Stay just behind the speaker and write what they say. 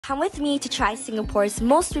Come with me to try Singapore's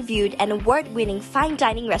most reviewed and award-winning fine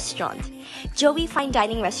dining restaurant. JOIE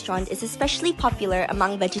Fine-Dining Restaurant is especially popular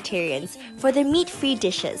among vegetarians for their meat-free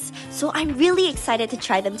dishes, so I'm really excited to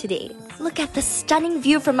try them today. Look at the stunning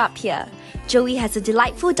view from up here. JOIE has a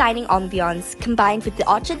delightful dining ambience combined with the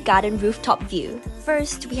orchard garden rooftop view.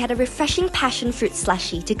 First, we had a refreshing passion fruit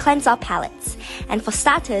slushie to cleanse our palates. And for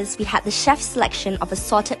starters, we had the chef's selection of a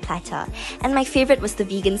assorted platter, and my favorite was the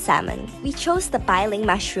vegan salmon. We chose the biling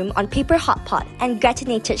mushroom on paper hot pot and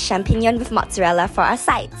gratinated champignon with mozzarella for our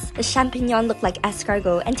sides. The champignon looked like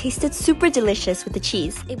escargot and tasted super delicious with the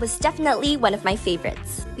cheese. It was definitely one of my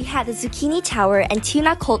favorites. We had the zucchini tower and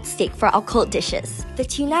tuna cold steak for our cold dishes. The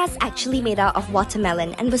tuna is actually made out of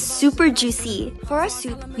watermelon and was super juicy. For our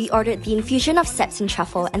soup, we ordered the infusion of and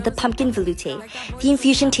truffle and the pumpkin velouté. The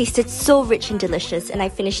infusion tasted so rich and delicious, and I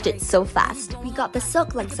finished it so fast. We got the silk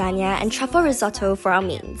lasagna and truffle risotto for our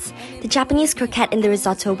mains. The Japanese croquette in the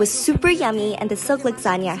risotto was super yummy, and the silk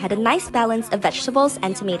lasagna had a nice balance of vegetables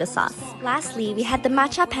and tomato sauce. Lastly, we had the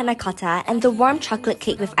matcha panna cotta and the warm chocolate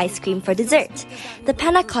cake with ice cream for dessert. The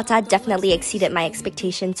panna cotta definitely exceeded my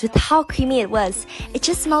expectations with how creamy it was. It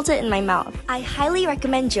just melted in my mouth. I highly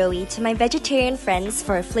recommend JOIE to my vegetarian friends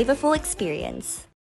for a flavorful experience.